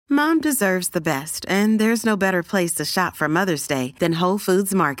Mom deserves the best, and there's no better place to shop for Mother's Day than Whole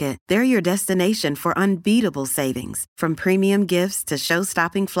Foods Market. They're your destination for unbeatable savings, from premium gifts to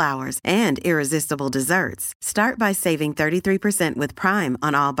show-stopping flowers and irresistible desserts. Start by saving 33% with Prime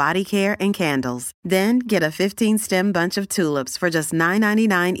on all body care and candles. Then get a 15-stem bunch of tulips for just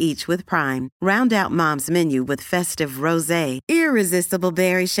 $9.99 each with Prime. Round out Mom's menu with festive rosé, irresistible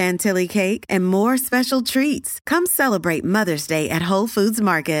berry chantilly cake, and more special treats. Come celebrate Mother's Day at Whole Foods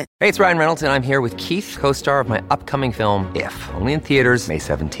Market. Hey, it's Ryan Reynolds, and I'm here with Keith, co-star of my upcoming film, If, only in theaters May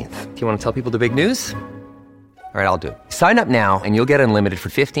 17th. Do you want to tell people the big news? All right, I'll do it. Sign up now and you'll get unlimited for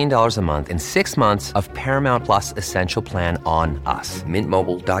 $15 a month and 6 months of Paramount Plus Essential Plan on us.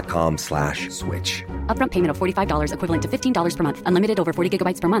 MintMobile.com/switch. Upfront payment of $45 equivalent to $15 per month. Unlimited over 40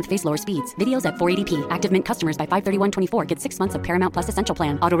 gigabytes per month. Face lower speeds. Videos at 480p. Active Mint customers by 531.24 get 6 months of Paramount Plus Essential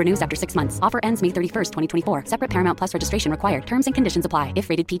Plan. Auto renews after 6 months. Offer ends May 31st, 2024. Separate Paramount Plus registration required. Terms and conditions apply if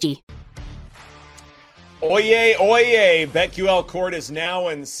rated PG. Oyez, oyez. BetQL Court is now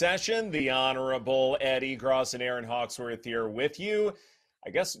in session. The Honorable Eddie Gross and Aaron Hawksworth here with you. I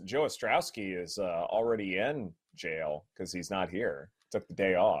guess Joe Ostrowski is already in jail because he's not here. Took the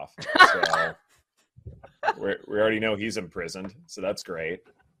day off. So we already know he's imprisoned, so that's great.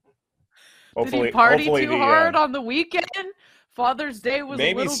 Did he party too hard on the weekend? Father's Day was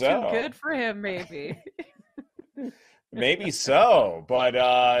a little too good for him, maybe. Maybe so,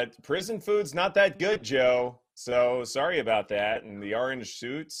 but prison food's not that good, Joe. So sorry about that. And the orange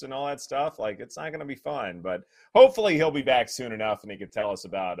suits and all that stuff, like, it's not going to be fun. But hopefully he'll be back soon enough and he can tell us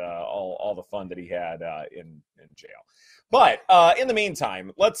about all the fun that he had in jail. But in the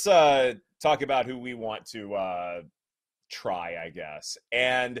meantime, let's talk about who we want to try, I guess.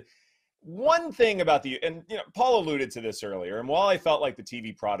 And one thing about and Paul alluded to this earlier, and while I felt like the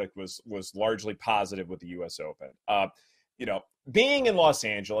TV product was largely positive with the U.S. Open, being in Los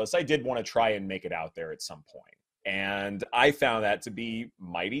Angeles, I did want to try and make it out there at some point, and I found that to be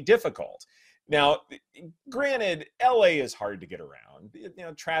mighty difficult. Now, granted, LA is hard to get around.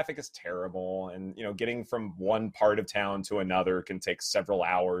 Traffic is terrible, and getting from one part of town to another can take several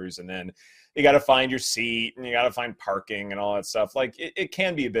hours, and then you got to find your seat, and you got to find parking and all that stuff. Like, it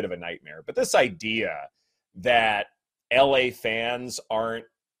can be a bit of a nightmare. But this idea that LA fans aren't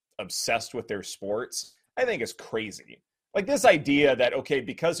obsessed with their sports, I think is crazy. Like, this idea that, okay,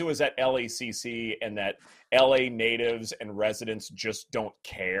 because it was at LACC and that LA natives and residents just don't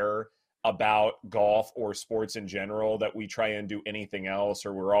care about golf or sports in general, that we try and do anything else,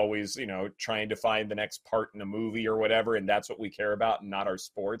 or we're always, trying to find the next part in a movie or whatever, and that's what we care about and not our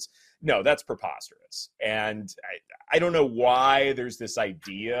sports. No, that's preposterous. And I don't know why there's this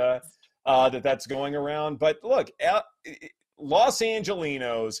idea that's going around. But look, Los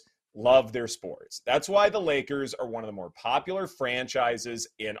Angelinos love their sports. That's why the Lakers are one of the more popular franchises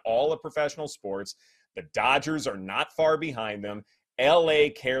in all of professional sports. The Dodgers are not far behind them. LA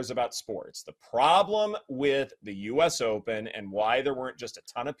cares about sports. The problem with the U.S. Open and why there weren't just a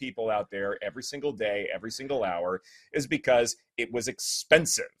ton of people out there every single day, every single hour, is because it was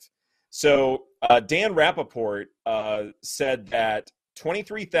expensive. So Dan Rappaport said that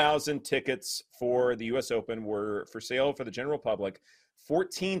 23,000 tickets for the U.S. Open were for sale for the general public.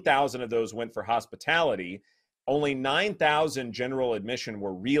 14,000 of those went for hospitality. Only 9,000 general admission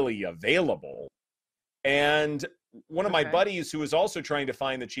were really available. And one of my buddies who was also trying to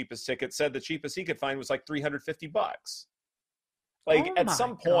find the cheapest ticket said the cheapest he could find was like $350. Like, at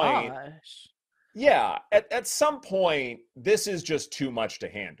some point, at some point, this is just too much to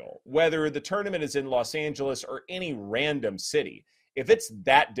handle. Whether the tournament is in Los Angeles or any random city, if it's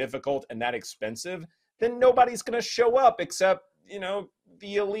that difficult and that expensive, then nobody's going to show up except,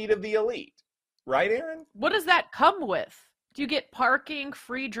 the elite of the elite. Right, Aaron? What does that come with? Do you get parking,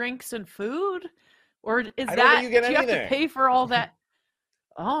 free drinks, and food? Or is that, do you have to pay for all that?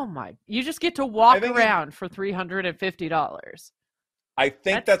 Oh my, you just get to walk around for $350. I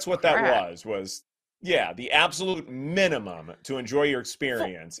think that's what that was, the absolute minimum to enjoy your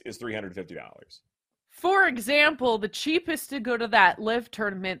experience is $350. For example, the cheapest to go to that live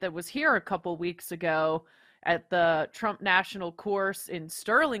tournament that was here a couple weeks ago at the Trump National Course in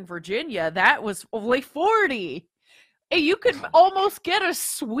Sterling, Virginia, that was only $40. You could almost get a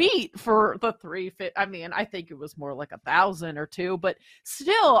suite for the $350. I mean, I think it was more like $1,000 or $2,000, but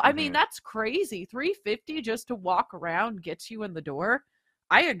still, I mean, that's crazy. $350 just to walk around gets you in the door.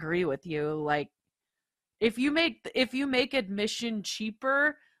 I agree with you. Like, if you make admission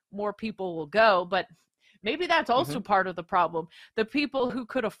cheaper, more people will go. But maybe that's also part of the problem. The people who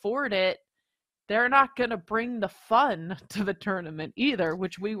could afford it, they're not going to bring the fun to the tournament either,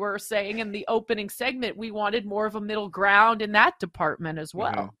 which we were saying in the opening segment. We wanted more of a middle ground in that department as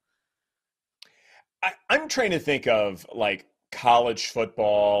well. I'm trying to think of like college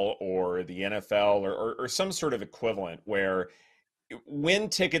football or the NFL or some sort of equivalent where when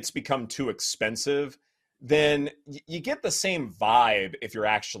tickets become too expensive, then you get the same vibe if you're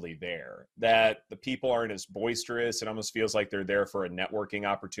actually there, that the people aren't as boisterous. It almost feels like they're there for a networking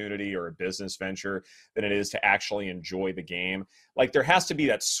opportunity or a business venture than it is to actually enjoy the game. Like there has to be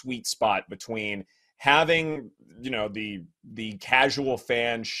that sweet spot between having, the casual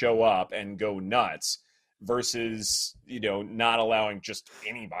fan show up and go nuts versus, not allowing just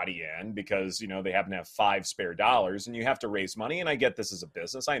anybody in because, they happen to have $5 spare and you have to raise money. And I get this as a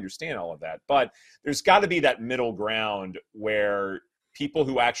business. I understand all of that, but there's got to be that middle ground where people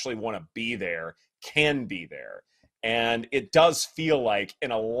who actually want to be there can be there. And it does feel like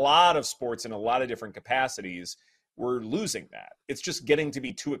in a lot of sports, in a lot of different capacities, we're losing that. It's just getting to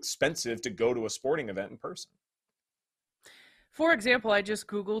be too expensive to go to a sporting event in person. For example, I just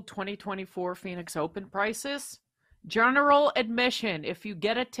Googled 2024 Phoenix Open prices. General admission, if you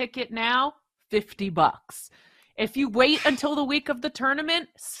get a ticket now, $50. If you wait until the week of the tournament,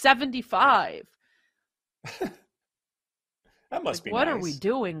 $75. That must be what nice. Are we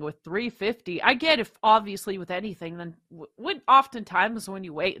doing with $350? I get if obviously with anything, then oftentimes when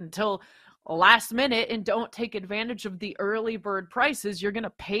you wait until last minute and don't take advantage of the early bird prices, you're going to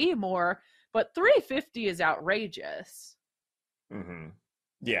pay more. But $350 is outrageous. Mm-hmm.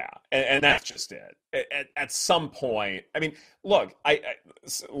 Yeah, and that's just it. At some point, I mean, look, I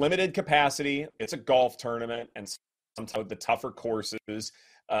limited capacity. It's a golf tournament, and sometimes the tougher courses,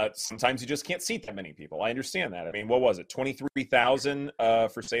 sometimes you just can't seat that many people. I understand that. I mean, what was it, 23,000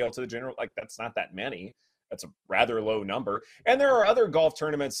 for sale to the general? Like, that's not that many. That's a rather low number. And there are other golf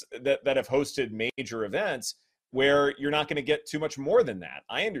tournaments that have hosted major events where you're not going to get too much more than that.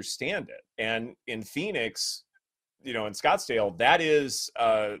 I understand it. And in Phoenix, in Scottsdale, that is,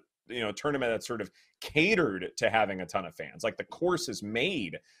 a tournament that's sort of catered to having a ton of fans. Like the course is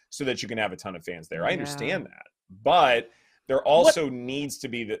made so that you can have a ton of fans there. I understand that. But there also needs to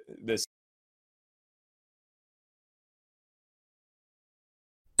be this.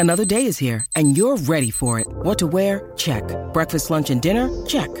 Another day is here, and you're ready for it. What to wear? Check. Breakfast, lunch, and dinner?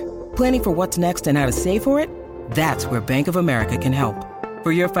 Check. Planning for what's next and how to save for it? That's where Bank of America can help.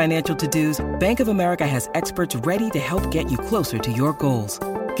 For your financial to-dos, Bank of America has experts ready to help get you closer to your goals.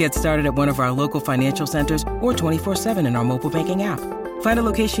 Get started at one of our local financial centers or 24/7 in our mobile banking app. Find a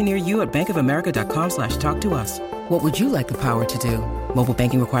location near you at bankofamerica.com/talktous. What would you like the power to do? Mobile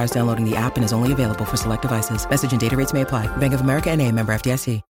banking requires downloading the app and is only available for select devices. Message and data rates may apply. Bank of America N.A., member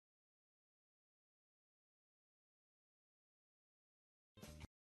FDIC.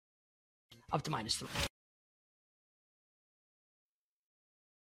 Up to -3.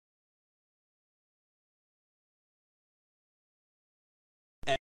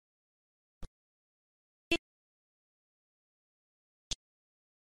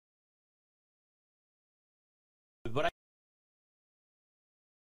 But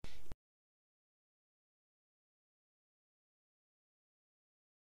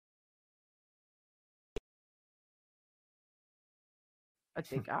I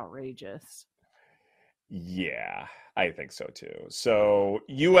think outrageous. Yeah, I think so too. So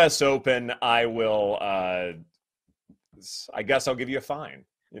U.S. Open, I will, I guess I'll give you a fine,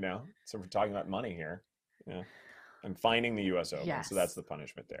 so we're talking about money here. I'm fining the U.S. Open. Yes. So that's the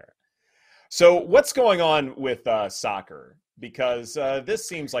punishment there. So what's going on with soccer? Because this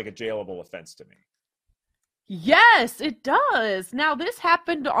seems like a jailable offense to me. Yes, it does. Now, this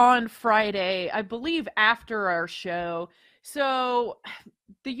happened on Friday, I believe, after our show. So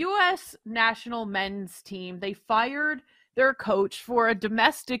the U.S. national men's team, they fired their coach for a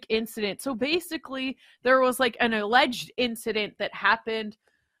domestic incident. So basically, there was like an alleged incident that happened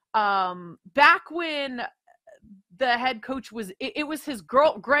back when the head coach was, it was his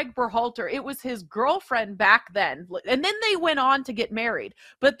girl, Greg Berhalter. It was his girlfriend back then. And then they went on to get married.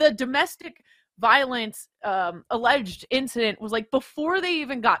 But the domestic violence alleged incident was like before they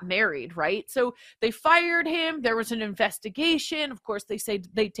even got married, right? So they fired him. There was an investigation. Of course, they say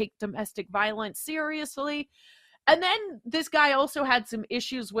they take domestic violence seriously. And then this guy also had some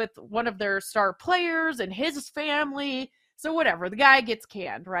issues with one of their star players and his family. So whatever, the guy gets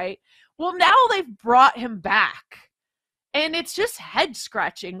canned, right? Well, now they've brought him back. And it's just head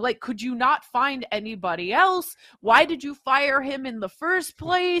scratching. Like, could you not find anybody else? Why did you fire him in the first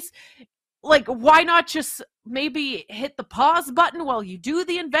place? Like, why not just maybe hit the pause button while you do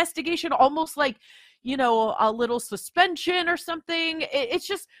the investigation? Almost like, a little suspension or something. It's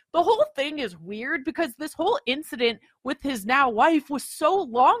just, the whole thing is weird because this whole incident with his now wife was so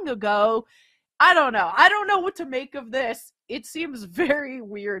long ago. I don't know. I don't know what to make of this. It seems very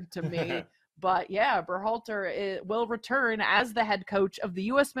weird to me. But yeah, Berhalter will return as the head coach of the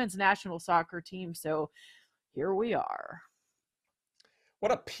U.S. men's national soccer team. So here we are.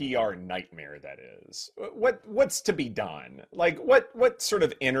 What a PR nightmare that is. What's to be done? Like, what sort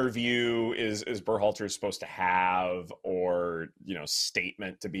of interview is Berhalter supposed to have, or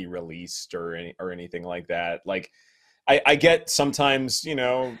statement to be released, or anything like that? Like, I get sometimes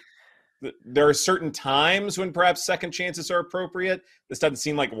there are certain times when perhaps second chances are appropriate. This doesn't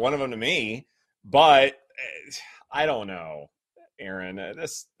seem like one of them to me, but I don't know, Aaron.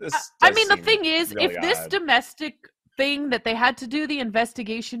 This I mean, the thing is, really if this odd. domestic thing that they had to do the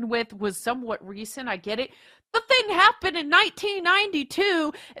investigation with was somewhat recent, I get it. The thing happened in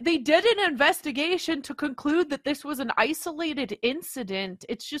 1992. They did an investigation to conclude that this was an isolated incident.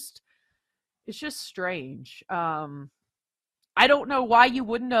 It's just strange. I don't know why you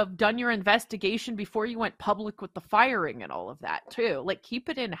wouldn't have done your investigation before you went public with the firing and all of that too. Like, keep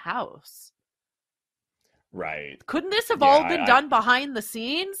it in-house. Right. Couldn't this have all been done behind the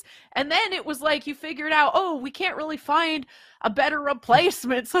scenes? And then it was like you figured out, oh, we can't really find a better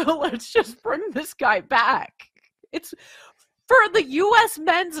replacement, so let's just bring this guy back. It's for the U.S.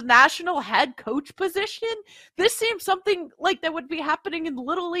 men's national head coach position. This seems something like that would be happening in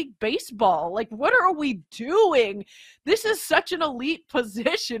Little League Baseball. Like, what are we doing? This is such an elite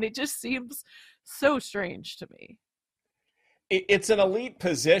position. It just seems so strange to me. It's an elite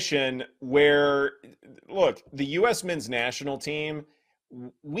position where, look, the U.S. men's national team,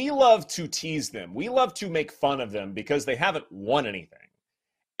 we love to tease them. We love to make fun of them because they haven't won anything.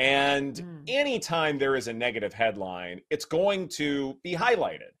 And anytime there is a negative headline, it's going to be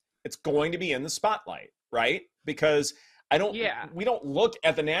highlighted. It's going to be in the spotlight, right? Because we don't look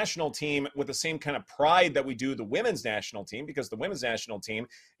at the national team with the same kind of pride that we do the women's national team, because the women's national team,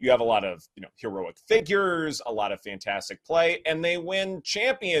 you have a lot of, heroic figures, a lot of fantastic play, and they win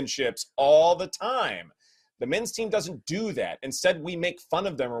championships all the time. The men's team doesn't do that. Instead, we make fun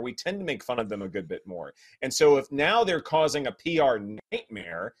of them, or we tend to make fun of them a good bit more. And so if now they're causing a PR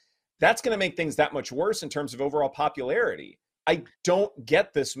nightmare, that's going to make things that much worse in terms of overall popularity. I don't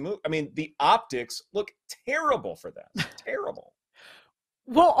get this move. I mean, the optics look terrible for them. Terrible.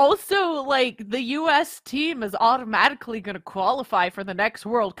 Well, also, like, the U.S. team is automatically going to qualify for the next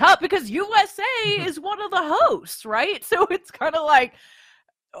World Cup because USA is one of the hosts, right? So it's kind of like,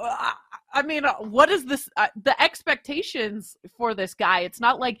 I mean, what is this? The expectations for this guy, it's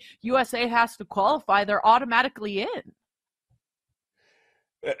not like USA has to qualify. They're automatically in.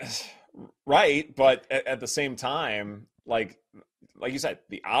 Right, but at the same time, like you said,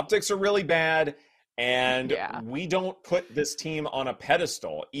 the optics are really bad, and we don't put this team on a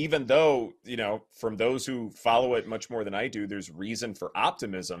pedestal, even though, from those who follow it much more than I do, there's reason for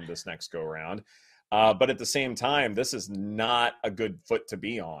optimism this next go around. But at the same time, this is not a good foot to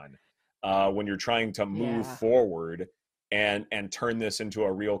be on when you're trying to move forward and turn this into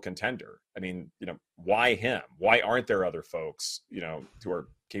a real contender. I mean, why him? Why aren't there other folks, who are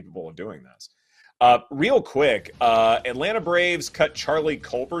capable of doing this? Real quick, Atlanta Braves cut Charlie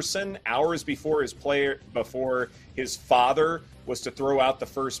Culberson hours before his father was to throw out the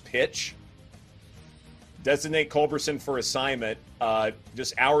first pitch. Designate Culberson for assignment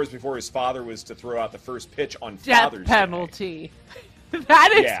just hours before his father was to throw out the first pitch on Father's Day. Death penalty.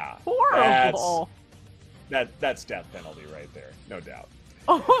 That is horrible. That's death penalty right there, no doubt.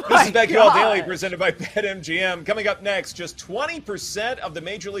 Oh this is BetQL Daily presented by BetMGM. Coming up next, just 20% of the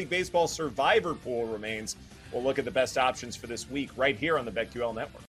Major League Baseball survivor pool remains. We'll look at the best options for this week right here on the BetQL Network.